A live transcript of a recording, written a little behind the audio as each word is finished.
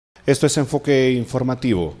Esto es Enfoque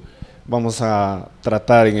Informativo. Vamos a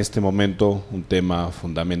tratar en este momento un tema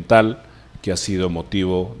fundamental que ha sido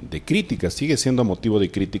motivo de crítica, sigue siendo motivo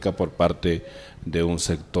de crítica por parte de un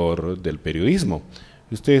sector del periodismo.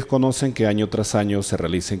 Ustedes conocen que año tras año se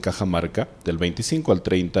realiza en Cajamarca, del 25 al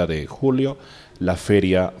 30 de julio, la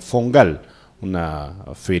Feria Fongal, una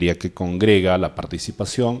feria que congrega la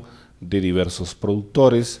participación de diversos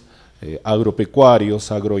productores,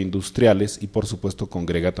 agropecuarios, agroindustriales y por supuesto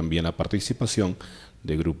congrega también la participación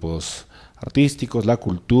de grupos artísticos, la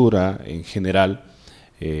cultura en general.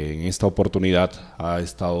 En esta oportunidad ha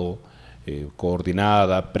estado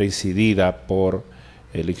coordinada, presidida por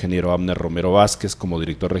el ingeniero Abner Romero Vázquez como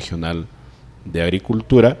director regional de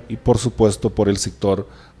Agricultura y por supuesto por el sector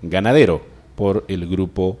ganadero, por el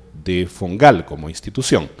grupo de Fongal como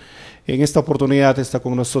institución. En esta oportunidad está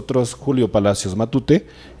con nosotros Julio Palacios Matute,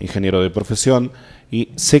 ingeniero de profesión y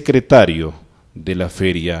secretario de la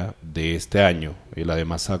feria de este año. Él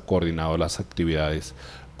además ha coordinado las actividades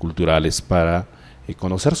culturales para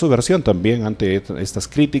conocer su versión también ante estas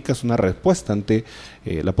críticas, una respuesta ante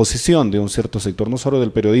la posición de un cierto sector, no solo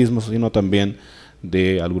del periodismo, sino también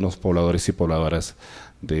de algunos pobladores y pobladoras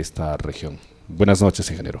de esta región. Buenas noches,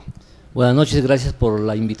 ingeniero. Buenas noches, gracias por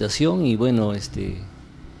la invitación y bueno,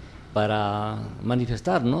 para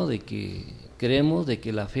manifestar, ¿no?, de que creemos de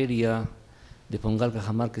que la feria de Fongal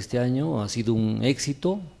Cajamarca este año ha sido un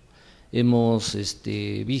éxito. Hemos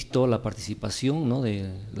visto la participación, ¿no?, de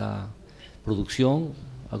la producción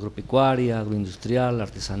agropecuaria, agroindustrial,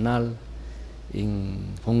 artesanal en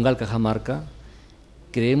Fongal Cajamarca.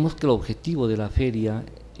 Creemos que el objetivo de la feria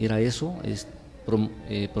era eso,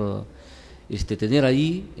 tener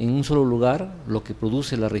ahí en un solo lugar lo que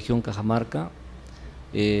produce la región Cajamarca,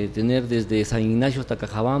 tener desde San Ignacio hasta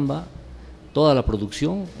Cajabamba toda la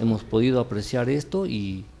producción. Hemos podido apreciar esto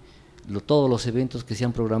y todos los eventos que se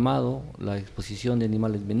han programado, la exposición de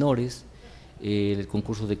animales menores, el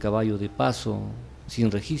concurso de caballo de paso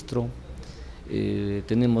sin registro,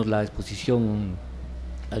 tenemos la exposición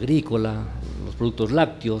agrícola, los productos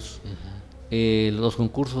lácteos, los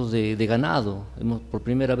concursos de ganado. Por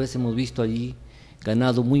primera vez hemos visto allí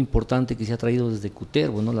ganado muy importante que se ha traído desde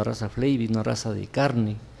Cutervo, ¿no?, la raza Flavy, una raza de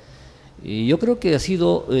carne. Y yo creo que ha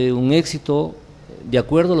sido un éxito de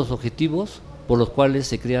acuerdo a los objetivos por los cuales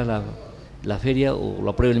se crea la feria o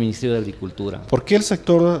lo aprueba el Ministerio de Agricultura. ¿Por qué el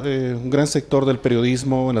sector, un gran sector del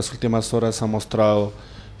periodismo en las últimas horas ha mostrado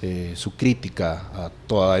su crítica a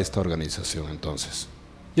toda esta organización entonces?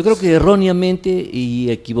 Yo creo que erróneamente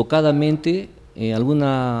y equivocadamente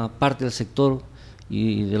alguna parte del sector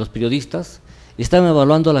y de los periodistas están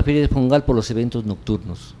evaluando a la Feria de Fongal por los eventos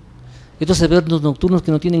nocturnos. Estos eventos nocturnos que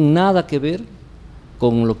no tienen nada que ver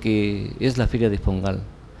con lo que es la Feria de Fongal.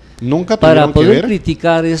 ¿Nunca Para tuvieron que poder ver?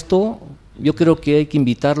 criticar esto, yo creo que hay que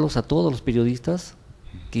invitarlos a todos los periodistas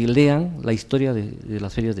que lean la historia de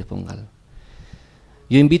las ferias de Fongal.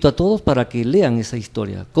 Yo invito a todos para que lean esa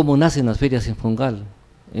historia, cómo nacen las ferias en Fongal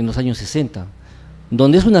en los años 60,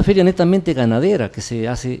 donde es una feria netamente ganadera que se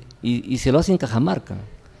hace y se lo hace en Cajamarca,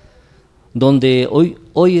 donde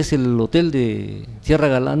hoy es el hotel de Sierra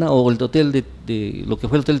Galana o el hotel de lo que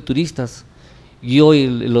fue el hotel de turistas y hoy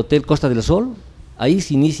el hotel Costa del Sol. Ahí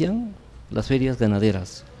se inician las ferias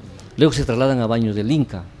ganaderas, luego se trasladan a Baños del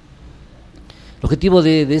Inca. El objetivo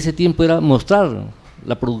de ese tiempo era mostrar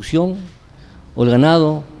la producción o el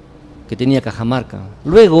ganado que tenía Cajamarca.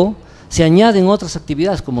 Luego se añaden otras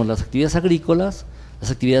actividades como las actividades agrícolas, las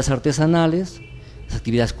actividades artesanales, las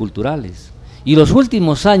actividades culturales. Y los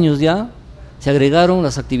últimos años ya se agregaron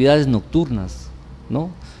las actividades nocturnas,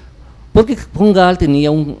 ¿no? Porque Fongal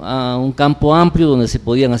tenía un campo amplio donde se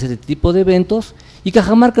podían hacer este tipo de eventos y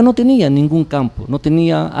Cajamarca no tenía ningún campo, no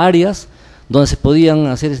tenía áreas donde se podían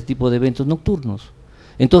hacer este tipo de eventos nocturnos.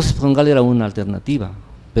 Entonces Fongal era una alternativa,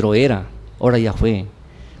 pero ahora ya fue.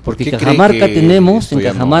 Porque en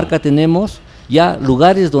Cajamarca tenemos ya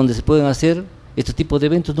lugares donde se pueden hacer este tipo de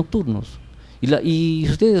eventos nocturnos. Y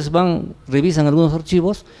si ustedes revisan algunos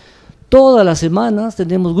archivos, todas las semanas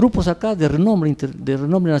tenemos grupos acá de renombre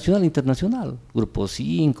nacional e internacional, Grupo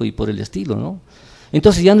 5 y por el estilo, ¿no?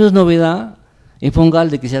 Entonces ya no es novedad en Fongal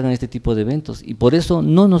de que se hagan este tipo de eventos y por eso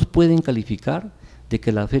no nos pueden calificar de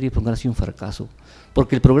que la Feria de Fongal ha sido un fracaso,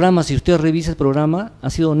 porque el programa, si usted revisa el programa, ha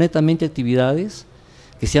sido netamente actividades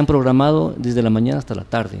que se han programado desde la mañana hasta la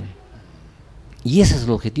tarde y ese es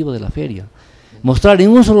el objetivo de la feria, mostrar en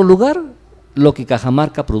un solo lugar lo que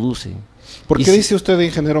Cajamarca produce. ¿Por qué dice usted,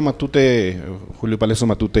 ingeniero Matute, Julio Palacios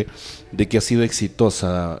Matute, de que ha sido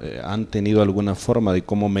exitosa? ¿Han tenido alguna forma de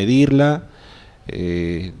cómo medirla?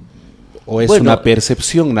 ¿O es una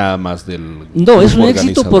percepción nada más del No, es un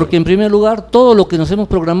éxito porque en primer lugar todo lo que nos hemos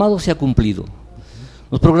programado se ha cumplido.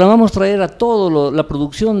 Nos programamos traer a toda la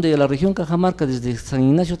producción de la región Cajamarca, desde San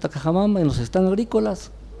Ignacio hasta Cajamamba, en los stands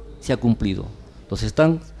agrícolas, se ha cumplido. Los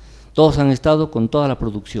stands, todos han estado con toda la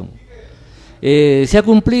producción. Se ha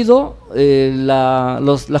cumplido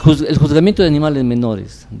el juzgamiento de animales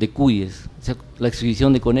menores, de cuyes, la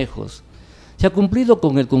exhibición de conejos. Se ha cumplido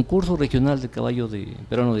con el concurso regional de caballo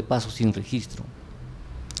peruano de paso sin registro.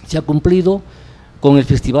 Se ha cumplido con el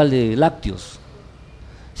festival de lácteos.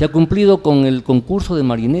 Se ha cumplido con el concurso de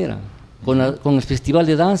marinera, con el festival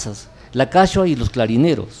de danzas, la cachua y los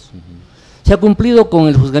clarineros. Se ha cumplido con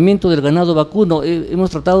el juzgamiento del ganado vacuno.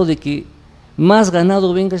 Hemos tratado de que más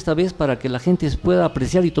ganado venga esta vez para que la gente pueda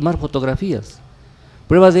apreciar y tomar fotografías.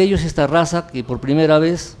 Prueba de ello es esta raza que por primera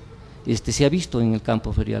vez se ha visto en el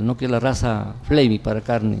campo ferial, ¿no? Que es la raza Flamey para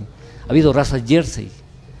carne. Ha habido razas Jersey,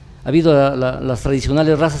 ha habido las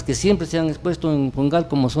tradicionales razas que siempre se han expuesto en Fongal,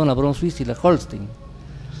 como son la Brown Swiss y la Holstein.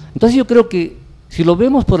 Entonces yo creo que si lo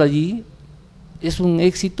vemos por allí, es un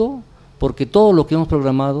éxito porque todo lo que hemos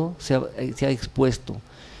programado se ha expuesto.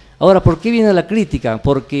 Ahora, ¿por qué viene la crítica?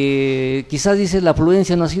 Porque quizás dice la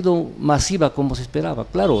afluencia no ha sido masiva como se esperaba.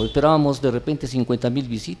 Claro, esperábamos de repente 50.000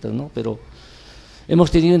 visitas, ¿no? Pero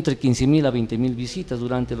hemos tenido entre 15.000 a 20.000 visitas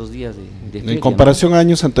durante los días de feria. En comparación, ¿no?, a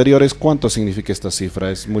años anteriores, ¿cuánto significa esta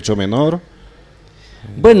cifra? ¿Es mucho menor?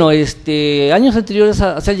 Bueno, años anteriores se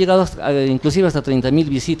ha llegado inclusive hasta 30.000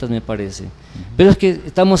 visitas, me parece. Pero es que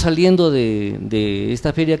estamos saliendo de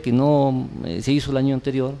esta feria que no se hizo el año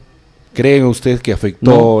anterior. ¿Creen ustedes que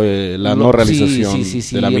afectó la no realización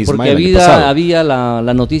de la misma? Porque había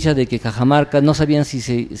la noticia de que Cajamarca no sabían si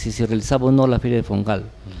se realizaba o no la Feria de Fongal.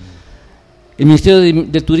 El Ministerio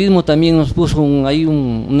de Turismo también nos puso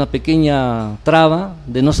una pequeña traba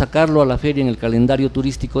de no sacarlo a la feria en el calendario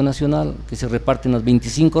turístico nacional, que se reparte en las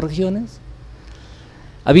 25 regiones.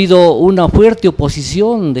 Ha habido una fuerte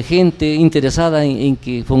oposición de gente interesada en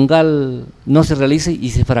que Fongal no se realice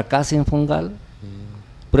y se fracase en Fongal.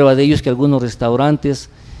 Prueba de ello es que algunos restaurantes,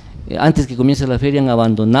 antes que comience la feria, han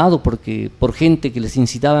abandonado por gente que les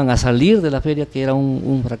incitaban a salir de la feria, que era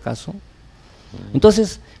un fracaso.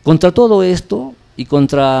 Entonces, contra todo esto y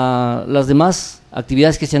contra las demás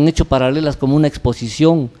actividades que se han hecho paralelas, como una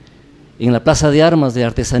exposición en la Plaza de Armas de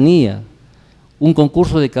artesanía, un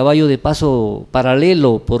concurso de caballo de paso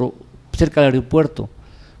paralelo cerca del aeropuerto,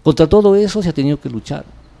 contra todo eso se ha tenido que luchar.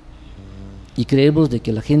 Y creemos de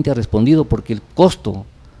que la gente ha respondido porque el costo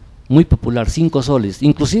muy popular, 5 soles,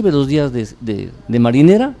 inclusive los días de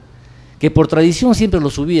marinera, que por tradición siempre lo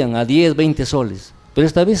subían a 10, 20 soles, pero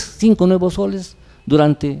esta vez 5 nuevos soles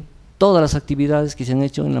durante todas las actividades que se han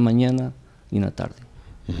hecho en la mañana y en la tarde.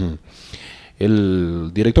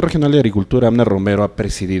 El director regional de Agricultura, Abner Romero, ha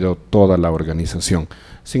presidido toda la organización.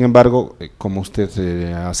 Sin embargo, como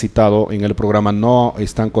usted ha citado, en el programa no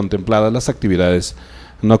están contempladas las actividades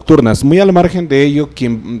nocturnas. Muy al margen de ello,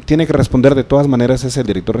 quien tiene que responder de todas maneras es el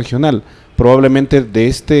director regional. Probablemente de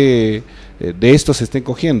esto se estén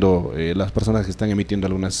cogiendo las personas que están emitiendo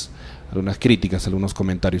algunas críticas, algunos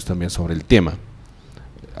comentarios también sobre el tema.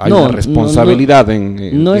 Hay una responsabilidad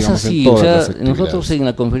no es así. O sea, nosotros en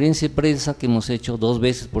la conferencia de prensa que hemos hecho 2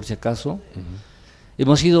 veces por si acaso,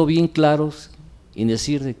 hemos sido bien claros en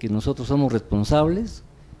decir de que nosotros somos responsables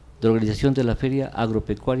de la organización de la Feria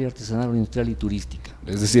Agropecuaria, Artesanal, Industrial y Turística.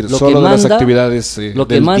 Es decir, solo de las actividades lo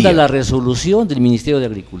que manda la resolución del Ministerio de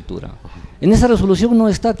Agricultura. En esa resolución no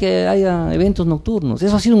está que haya eventos nocturnos.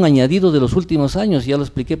 Eso ha sido un añadido de los últimos años, y ya lo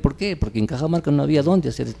expliqué por qué, porque en Cajamarca no había dónde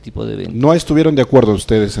hacer este tipo de eventos. ¿No estuvieron de acuerdo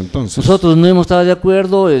ustedes entonces? Nosotros no hemos estado de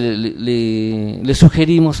acuerdo, le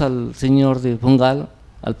sugerimos al señor de Fongal,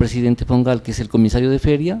 al presidente Fongal, que es el comisario de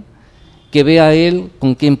feria, que vea él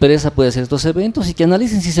con qué empresa puede hacer estos eventos y que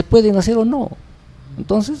analicen si se pueden hacer o no.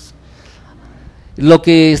 Entonces, lo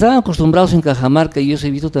que estaban acostumbrados en Cajamarca, y yo he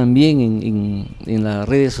visto también en las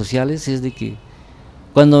redes sociales, es de que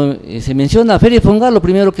cuando se menciona Feria Fongal, lo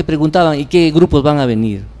primero que preguntaban, ¿y qué grupos van a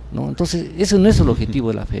venir?, ¿no? Entonces, ese no es el objetivo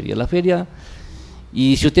de la feria. La feria,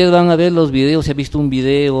 y si ustedes van a ver los videos, se ha visto un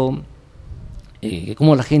video,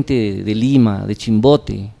 como la gente de Lima, de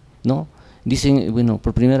Chimbote, ¿no?, dicen, bueno,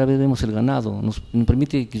 por primera vez vemos el ganado, nos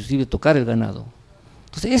permite inclusive tocar el ganado.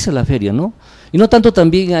 Entonces esa es la feria, ¿no? Y no tanto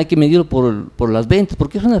también hay que medirlo por las ventas,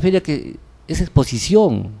 porque es una feria que es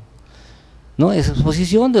exposición, ¿no? Es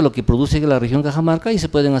exposición de lo que produce la región Cajamarca y se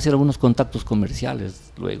pueden hacer algunos contactos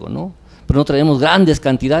comerciales luego, ¿no? Pero no traemos grandes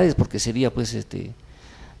cantidades porque sería pues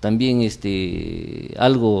también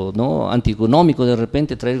algo, ¿no?, antieconómico de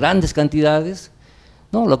repente traer grandes cantidades.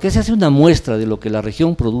 No, lo que se hace es una muestra de lo que la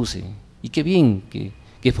región produce. Y qué bien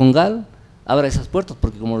que Fongal abra esas puertas,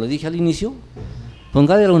 porque como lo dije al inicio,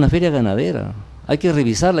 Fongal era una feria ganadera, hay que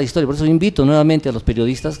revisar la historia. Por eso invito nuevamente a los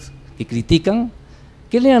periodistas que critican,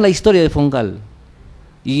 que lean la historia de Fongal,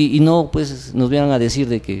 y no pues nos vengan a decir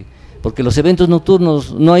de que porque los eventos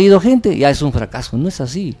nocturnos no ha ido gente, ya es un fracaso. No es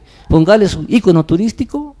así. Fongal es un ícono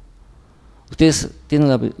turístico. Ustedes tienen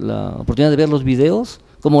la oportunidad de ver los videos,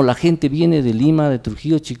 como la gente viene de Lima, de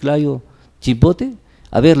Trujillo, Chiclayo, Chimbote,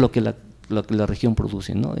 a ver lo que la región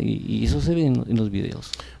produce, ¿no? Y eso se ve en los videos.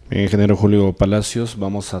 Ingeniero Julio Palacios,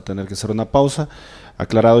 vamos a tener que hacer una pausa.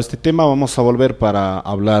 Aclarado este tema, vamos a volver para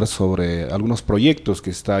hablar sobre algunos proyectos que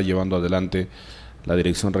está llevando adelante la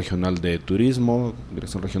Dirección Regional de Turismo,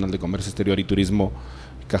 Dirección Regional de Comercio Exterior y Turismo,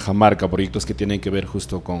 Cajamarca, proyectos que tienen que ver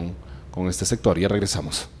justo con este sector. Ya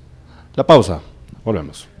regresamos. La pausa,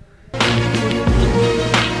 volvemos.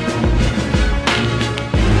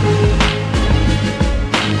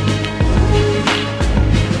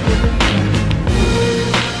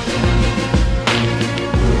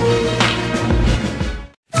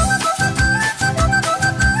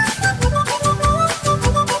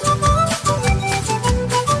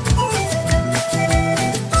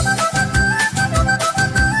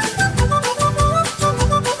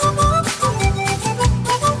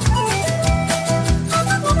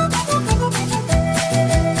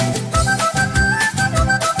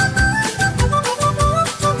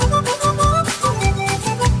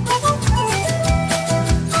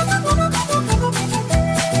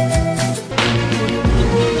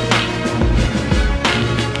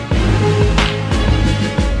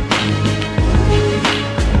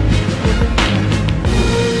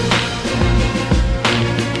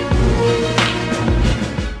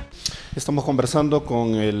 Estamos conversando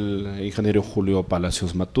con el ingeniero Julio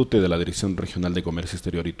Palacios Matute de la Dirección Regional de Comercio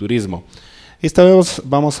Exterior y Turismo. Esta vez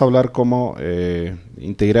vamos a hablar como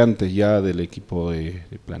integrante ya del equipo de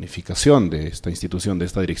planificación de esta institución, de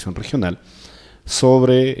esta dirección regional,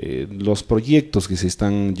 sobre los proyectos que se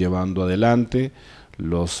están llevando adelante,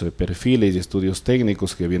 los perfiles y estudios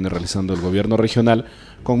técnicos que viene realizando el gobierno regional,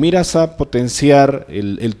 con miras a potenciar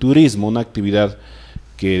el turismo, una actividad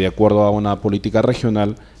que de acuerdo a una política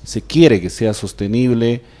regional se quiere que sea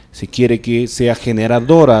sostenible, se quiere que sea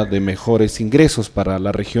generadora de mejores ingresos para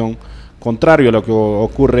la región, contrario a lo que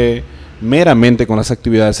ocurre meramente con las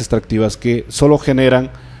actividades extractivas que solo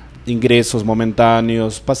generan ingresos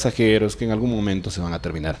momentáneos, pasajeros, que en algún momento se van a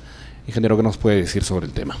terminar. Ingeniero, ¿qué nos puede decir sobre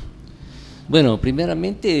el tema? Bueno,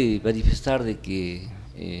 primeramente manifestar de que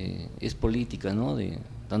es política, ¿no?, de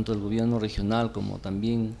tanto del gobierno regional como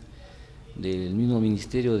también del mismo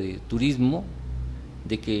Ministerio de Turismo,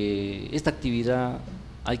 de que esta actividad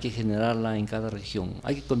hay que generarla en cada región,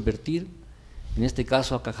 hay que convertir, en este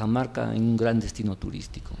caso a Cajamarca, en un gran destino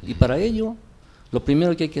turístico. Y para ello, lo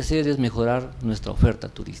primero que hay que hacer es mejorar nuestra oferta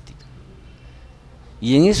turística.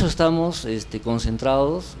 Y en eso estamos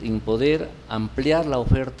concentrados, en poder ampliar la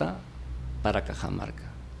oferta para Cajamarca.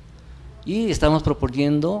 Y estamos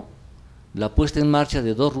proponiendo la puesta en marcha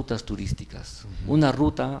de 2 rutas turísticas, una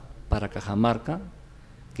ruta para Cajamarca,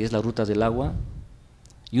 que es la ruta del agua,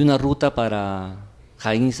 y una ruta para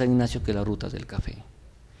Jaén y San Ignacio, que es la ruta del café.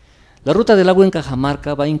 La ruta del agua en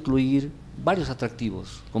Cajamarca va a incluir varios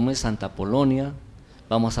atractivos, como es Santa Polonia,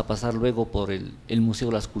 vamos a pasar luego por el Museo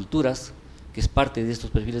de las Culturas, que es parte de estos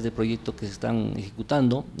perfiles de proyecto que se están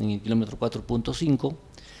ejecutando en el kilómetro 4.5,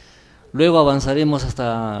 luego avanzaremos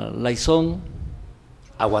hasta Laizón,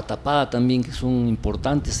 Aguatapada también, que es un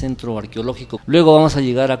importante centro arqueológico. Luego vamos a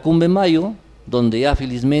llegar a Cumbemayo, donde ya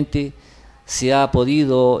felizmente se ha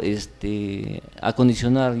podido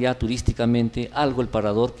acondicionar ya turísticamente algo el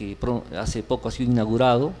parador que hace poco ha sido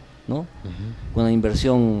inaugurado, ¿no? Con una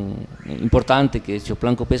inversión importante que ha hecho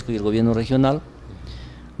Plan Copesco y el gobierno regional.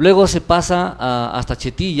 Luego se pasa hasta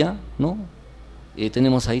Chetilla, ¿no?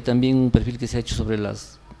 Tenemos ahí también un perfil que se ha hecho sobre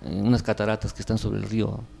unas cataratas que están sobre el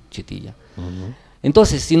río Chetilla.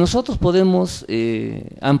 Entonces, si nosotros podemos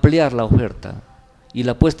ampliar la oferta y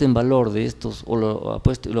la puesta en valor de estos,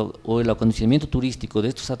 o el acondicionamiento turístico de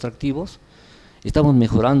estos atractivos, estamos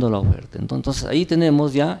mejorando la oferta. Entonces, ahí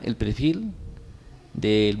tenemos ya el perfil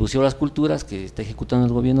del Museo de las Culturas que está ejecutando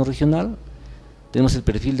el gobierno regional, tenemos el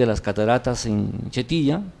perfil de las cataratas en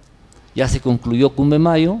Chetilla, ya se concluyó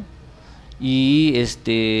Cumbemayo, y esa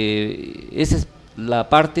es la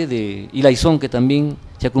parte de Ilaizón, que también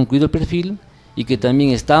se ha concluido el perfil, y que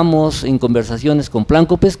también estamos en conversaciones con Plan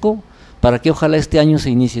Copesco para que ojalá este año se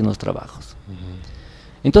inicien los trabajos.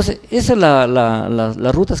 Entonces, esas son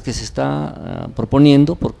las rutas que se está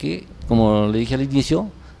proponiendo, porque, como le dije al inicio,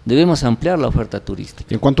 debemos ampliar la oferta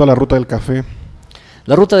turística. En cuanto a la ruta del café.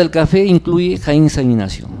 La ruta del café incluye Jaén San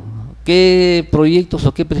Ignacio. ¿Qué proyectos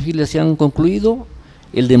o qué perfiles se han concluido?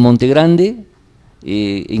 El de Monte Grande,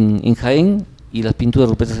 en Jaén, y las pinturas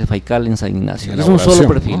rupestres de Faical en San Ignacio. Es un solo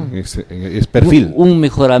perfil. ¿No? Es perfil. Un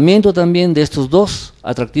mejoramiento también de estos dos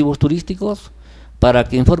atractivos turísticos para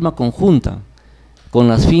que en forma conjunta, con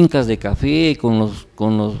las fincas de café,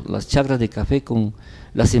 las chacras de café, con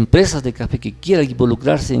las empresas de café que quieran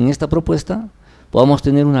involucrarse en esta propuesta, podamos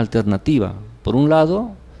tener una alternativa. Por un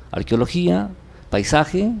lado, arqueología,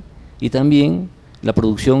 paisaje y también la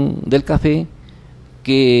producción del café,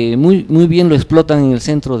 que muy bien lo explotan en el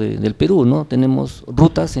centro del Perú, ¿no? Tenemos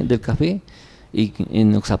rutas del café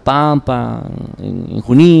en Oxapampa, en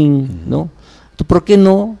Junín, ¿no? Entonces, ¿por qué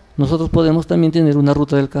no? Nosotros podemos también tener una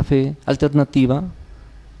ruta del café alternativa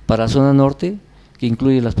para la zona norte, que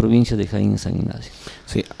incluye las provincias de Jaén y San Ignacio.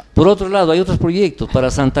 Sí. Por otro lado, hay otros proyectos. Para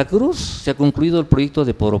Santa Cruz se ha concluido el proyecto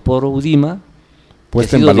de Poroporo Udima, Pues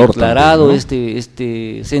que ha sido declarado también, ¿no?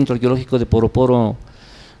 este centro arqueológico de Poroporo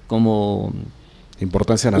como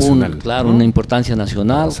importancia nacional. Claro, ¿no? Una importancia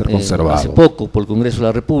nacional. Para ser conservado. Hace poco, por el Congreso de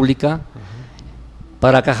la República.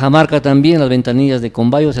 Para Cajamarca también, las ventanillas de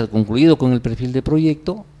Combayo se ha concluido con el perfil de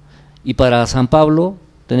proyecto. Y para San Pablo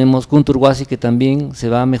tenemos Cunturhuasi, que también se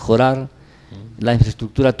va a mejorar la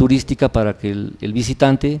infraestructura turística para que el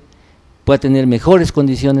visitante pueda tener mejores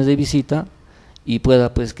condiciones de visita y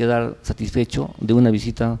pueda pues quedar satisfecho de una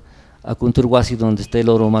visita a Cunturhuasi, donde está el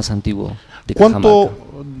oro más antiguo de Cajamarca.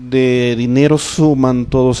 ¿Cuánto de dinero suman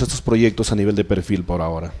todos estos proyectos a nivel de perfil por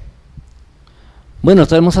ahora? Bueno,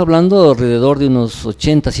 estaremos hablando alrededor de unos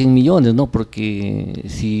 80, 100 millones, ¿no? Porque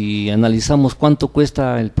si analizamos cuánto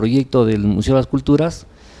cuesta el proyecto del Museo de las Culturas,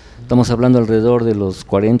 estamos hablando alrededor de los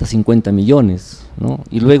 40, 50 millones, ¿no?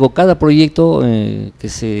 Y luego cada proyecto que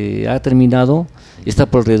se ha terminado está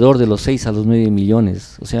por alrededor de los 6 a los 9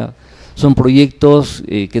 millones. O sea, son proyectos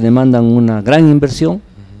que demandan una gran inversión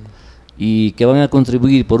y que van a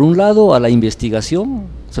contribuir, por un lado, a la investigación,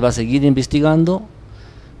 se va a seguir investigando.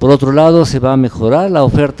 Por otro lado, se va a mejorar la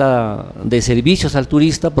oferta de servicios al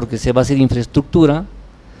turista, porque se va a hacer infraestructura,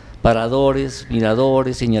 paradores,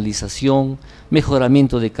 miradores, señalización,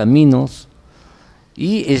 mejoramiento de caminos,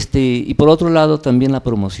 y por otro lado también la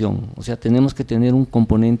promoción. O sea, tenemos que tener un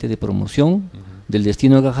componente de promoción del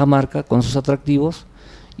destino de Cajamarca con sus atractivos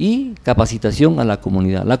y capacitación a la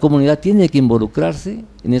comunidad. La comunidad tiene que involucrarse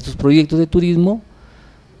en estos proyectos de turismo,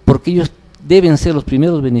 porque ellos deben ser los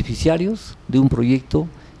primeros beneficiarios de un proyecto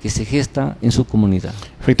que se gesta en su comunidad.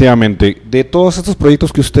 Efectivamente, de todos estos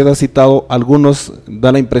proyectos que usted ha citado, algunos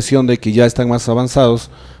da la impresión de que ya están más avanzados.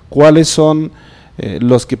 ¿Cuáles son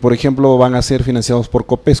los que, por ejemplo, van a ser financiados por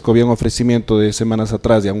Copesco? Había un ofrecimiento de semanas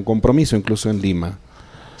atrás, ya un compromiso incluso en Lima.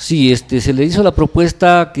 Sí, se le hizo la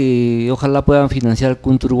propuesta que ojalá puedan financiar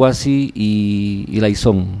Cunturhuasi y la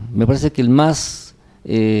ISON. Me parece que el más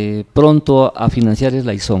pronto a financiar es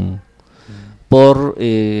la ISON, por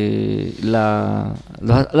la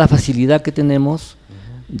facilidad que tenemos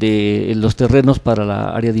de los terrenos para la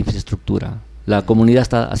área de infraestructura. La comunidad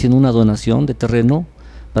está haciendo una donación de terreno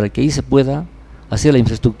para que ahí se pueda hacer la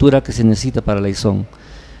infraestructura que se necesita para la ISON.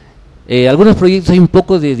 Algunos proyectos hay un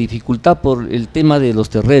poco de dificultad por el tema de los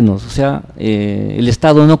terrenos, o sea, el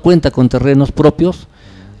Estado no cuenta con terrenos propios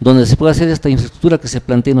donde se puede hacer esta infraestructura que se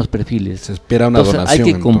plantea en los perfiles. Se espera una donación.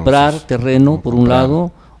 Hay que comprar terreno por un comprar.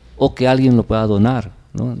 lado, o que alguien lo pueda donar,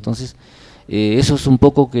 ¿no? Entonces, eso es un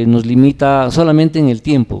poco que nos limita solamente en el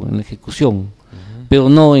tiempo, en la ejecución, pero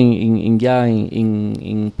no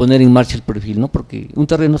en poner en marcha el perfil, ¿no? Porque un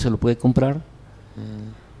terreno se lo puede comprar,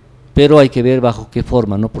 pero hay que ver bajo qué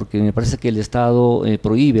forma, ¿no? Porque me parece que el Estado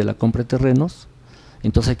prohíbe la compra de terrenos,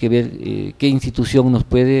 entonces hay que ver qué institución nos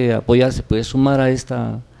puede apoyar, se puede sumar a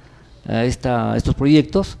estos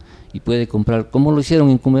proyectos y puede comprar, como lo hicieron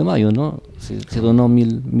en Cumemayo, ¿no? Se donó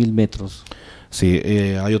 1000 metros. Sí,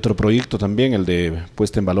 hay otro proyecto también, el de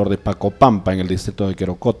puesta en valor de Pacopampa, en el distrito de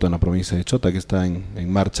Querocoto, en la provincia de Chota, que está en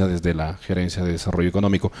marcha desde la Gerencia de Desarrollo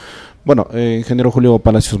Económico. Bueno, ingeniero Julio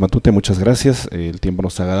Palacios Matute, muchas gracias, el tiempo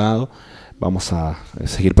nos ha dado, vamos a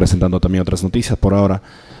seguir presentando también otras noticias. Por ahora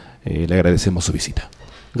le agradecemos su visita.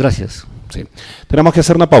 Gracias. Sí. Tenemos que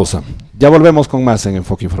hacer una pausa, ya volvemos con más en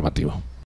Enfoque Informativo.